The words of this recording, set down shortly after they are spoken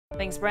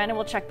Thanks, Brandon.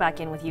 We'll check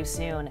back in with you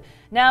soon.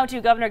 Now to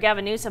Governor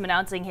Gavin Newsom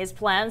announcing his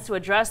plans to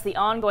address the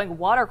ongoing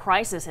water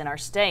crisis in our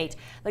state.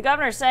 The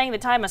governor is saying the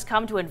time has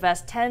come to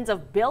invest tens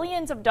of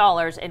billions of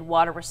dollars in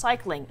water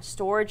recycling,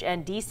 storage,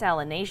 and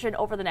desalination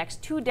over the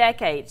next 2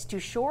 decades to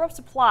shore up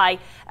supply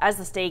as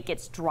the state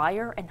gets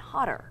drier and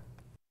hotter.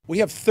 We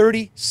have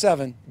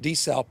 37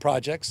 desal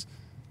projects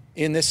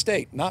in this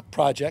state, not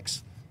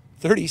projects,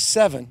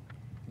 37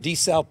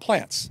 desal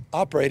plants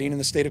operating in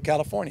the state of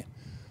California.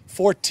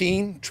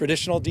 14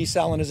 traditional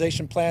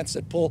desalination plants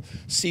that pull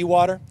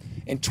seawater,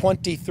 and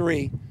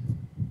 23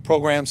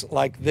 programs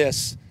like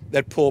this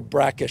that pull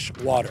brackish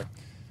water.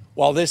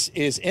 While this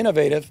is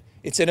innovative,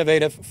 it's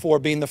innovative for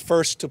being the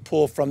first to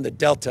pull from the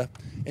Delta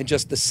and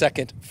just the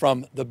second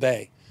from the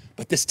Bay.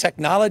 But this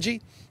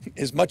technology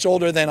is much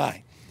older than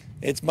I.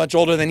 It's much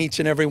older than each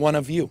and every one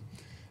of you.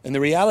 And the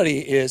reality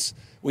is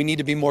we need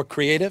to be more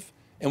creative,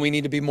 and we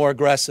need to be more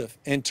aggressive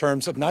in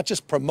terms of not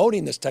just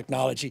promoting this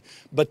technology,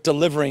 but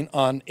delivering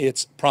on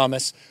its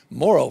promise,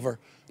 moreover,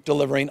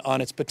 delivering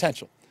on its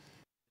potential.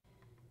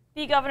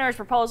 The governor's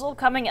proposal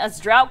coming as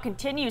drought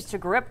continues to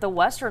grip the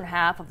western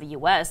half of the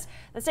U.S.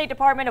 The State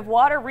Department of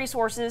Water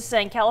Resources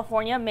saying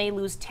California may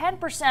lose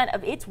 10%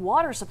 of its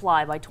water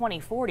supply by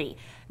 2040.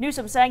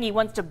 Newsom saying he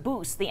wants to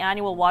boost the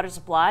annual water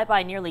supply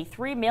by nearly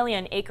 3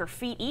 million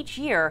acre-feet each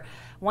year.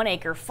 1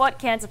 acre-foot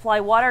can supply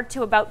water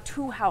to about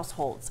 2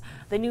 households.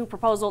 The new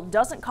proposal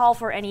doesn't call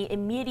for any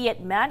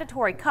immediate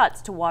mandatory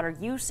cuts to water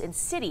use in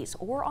cities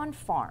or on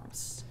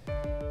farms.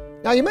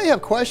 Now, you may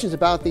have questions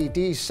about the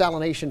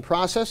desalination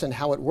process and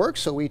how it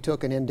works, so we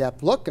took an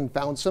in-depth look and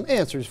found some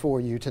answers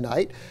for you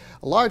tonight.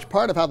 A large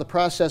part of how the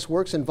process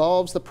works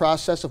involves the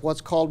process of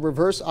what's called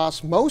reverse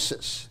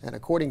osmosis. And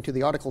according to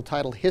the article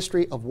titled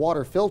History of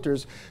Water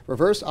Filters,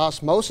 reverse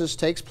osmosis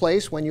takes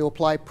place when you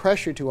apply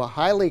pressure to a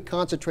highly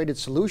concentrated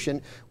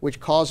solution, which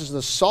causes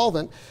the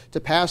solvent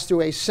to pass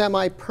through a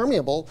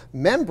semi-permeable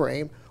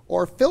membrane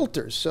or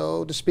filter,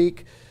 so to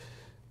speak.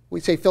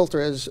 We say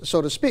filter as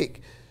so to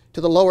speak, to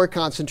the lower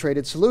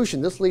concentrated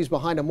solution. This leaves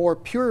behind a more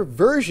pure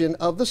version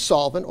of the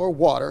solvent or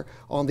water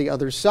on the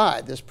other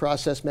side. This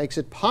process makes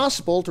it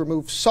possible to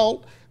remove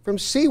salt from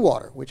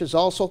seawater, which is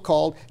also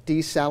called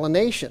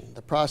desalination.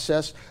 The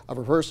process of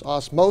reverse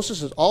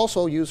osmosis is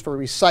also used for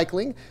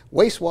recycling,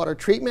 wastewater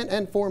treatment,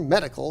 and for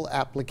medical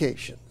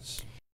applications.